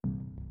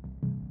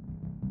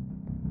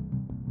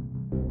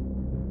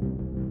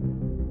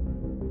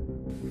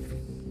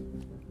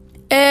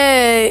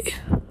Hey,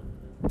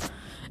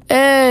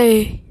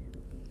 hey.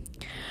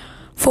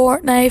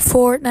 Fortnite.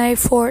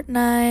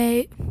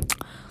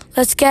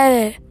 Let's get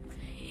it.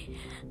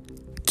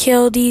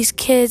 Kill these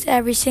kids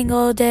every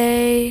single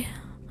day.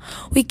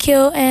 We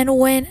kill and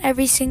win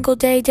every single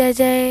day.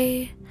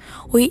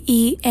 We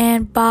eat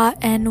and buy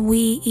and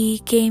we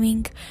eat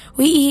gaming.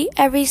 We eat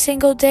every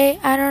single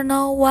day. I don't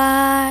know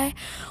why.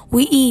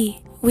 We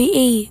eat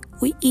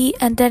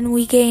and then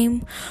we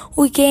game.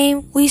 We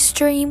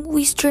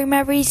stream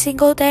every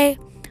single day.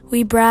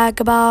 We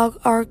brag about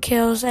our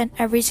kills and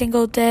every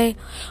single day.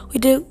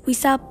 We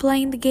stop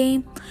playing the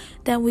game,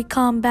 then we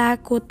come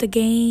back with the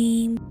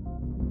game.